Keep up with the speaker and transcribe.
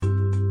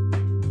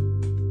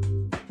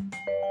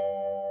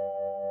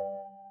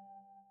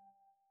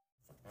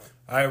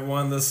Hi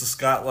everyone, this is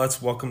Scott.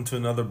 Welcome to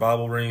another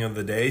Bible reading of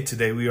the day.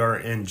 Today we are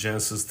in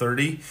Genesis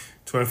 30,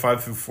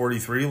 25 through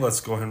 43. Let's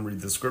go ahead and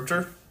read the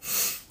scripture.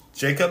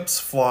 Jacob's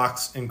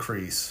flocks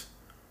increase.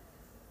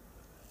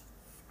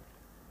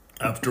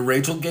 After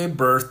Rachel gave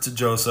birth to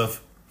Joseph,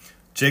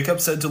 Jacob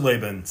said to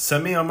Laban,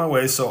 "Send me on my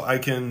way so I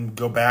can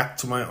go back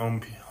to my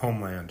own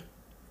homeland.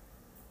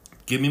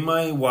 Give me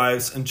my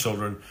wives and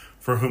children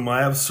for whom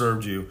I have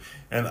served you,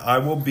 and I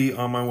will be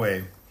on my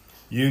way.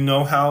 You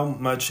know how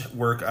much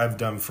work I've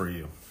done for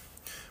you."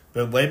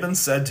 But Laban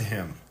said to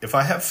him, "If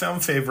I have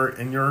found favor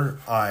in your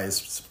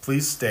eyes,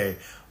 please stay.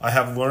 I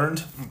have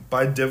learned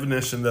by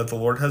divination that the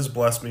Lord has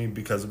blessed me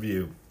because of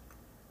you."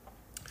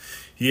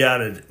 He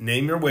added,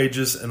 "Name your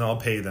wages and I'll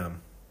pay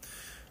them."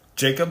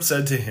 Jacob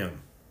said to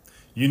him,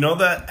 "You know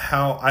that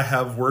how I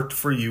have worked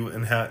for you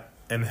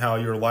and how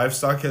your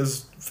livestock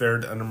has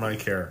fared under my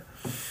care.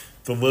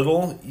 The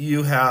little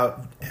you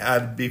have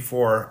had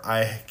before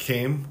I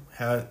came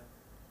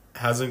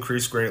has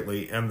increased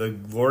greatly, and the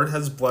Lord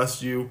has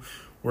blessed you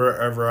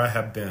wherever I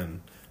have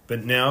been.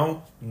 But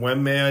now,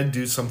 when may I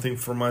do something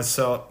for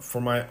myself, for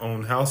my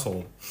own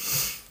household?"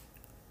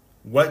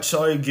 "What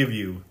shall I give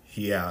you?"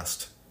 he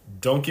asked.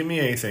 "Don't give me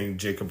anything,"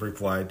 Jacob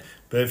replied.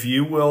 "But if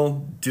you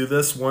will do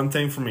this one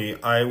thing for me,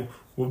 I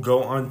will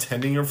go on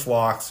tending your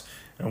flocks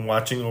and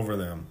watching over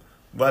them.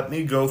 Let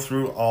me go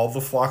through all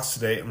the flocks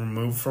today and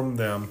remove from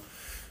them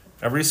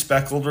every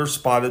speckled or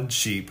spotted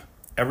sheep,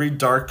 every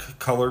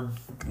dark-colored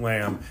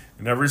lamb,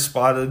 and every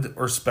spotted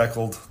or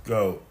speckled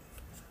goat.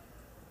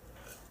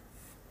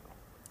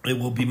 It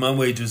will be my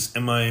wages,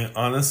 and my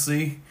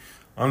honesty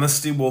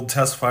will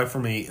testify for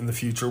me in the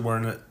future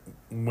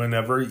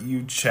whenever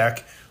you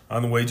check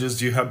on the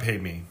wages you have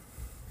paid me.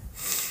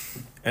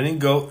 Any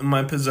goat in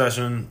my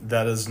possession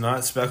that is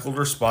not speckled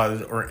or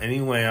spotted, or any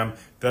lamb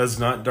that is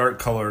not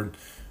dark-colored,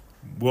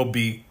 will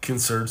be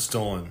considered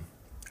stolen."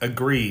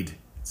 "Agreed,"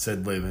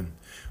 said Laban.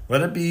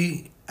 "Let it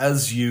be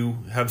as you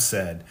have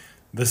said."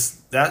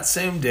 That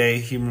same day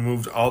he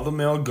removed all the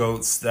male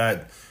goats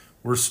that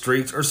were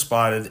streaked or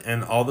spotted,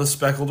 and all the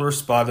speckled or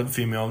spotted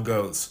female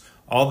goats,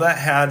 all that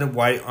had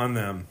white on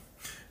them,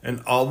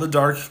 and all the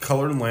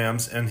dark-colored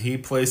lambs, and he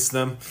placed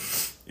them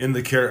in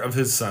the care of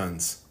his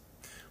sons.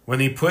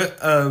 When he put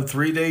a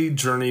 3-day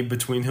journey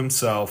between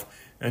himself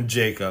and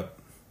Jacob,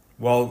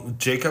 while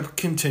Jacob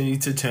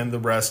continued to tend the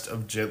rest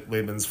of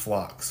Laban's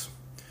flocks.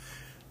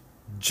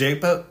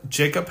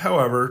 Jacob,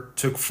 however,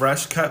 took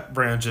fresh-cut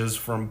branches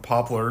from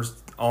poplars,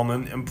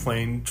 almond, and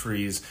plane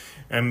trees,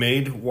 and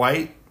made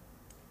white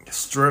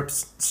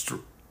strips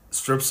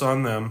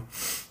on them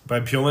by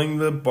peeling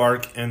the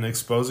bark and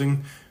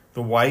exposing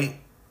the white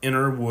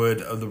inner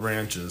wood of the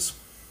branches.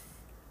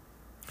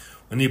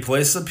 When he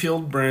placed the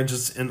peeled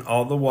branches in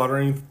all the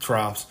watering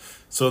troughs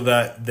so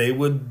that they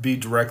would be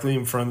directly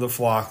in front of the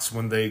flocks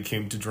when they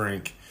came to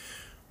drink.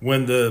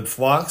 When the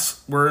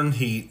flocks were in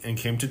heat and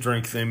came to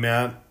drink, they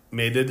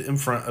mated in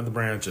front of the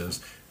branches,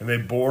 and they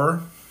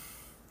bore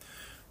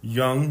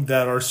young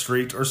that are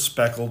streaked or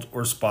speckled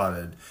or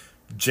spotted.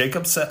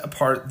 Jacob set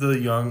apart the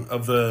young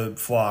of the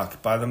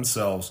flock by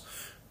themselves,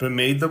 but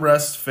made the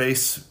rest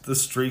face the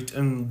streaked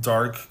and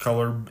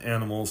dark-colored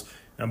animals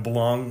and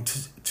belong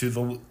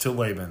to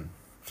Laban.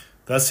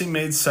 Thus he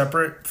made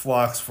separate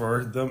flocks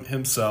for them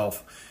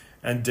himself,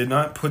 and did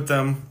not put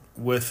them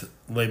with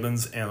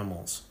Laban's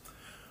animals.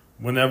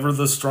 Whenever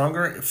the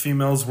stronger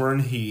females were in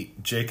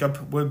heat,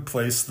 Jacob would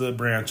place the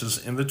branches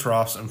in the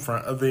troughs in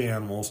front of the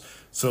animals,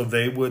 so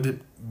they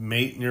would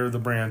mate near the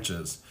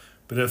branches.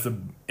 But if the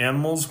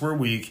animals were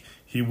weak,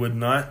 he would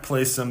not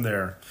place them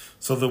there.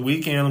 So the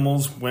weak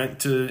animals went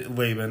to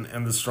Laban,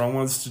 and the strong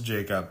ones to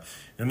Jacob.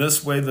 In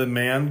this way the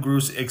man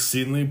grew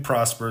exceedingly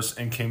prosperous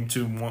and came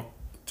to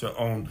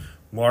own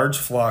large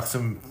flocks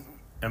and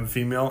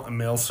female and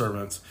male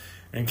servants,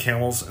 and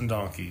camels and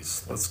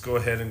donkeys. Let's go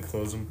ahead and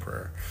close in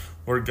prayer.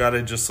 Lord God,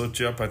 I just lift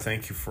you up. I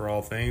thank you for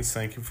all things.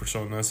 Thank you for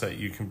showing us that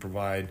you can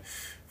provide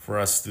for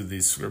us through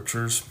these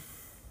scriptures.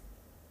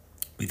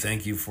 We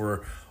thank you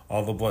for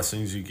all the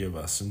blessings you give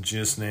us. In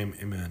Jesus' name,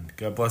 amen.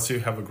 God bless you.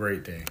 Have a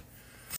great day.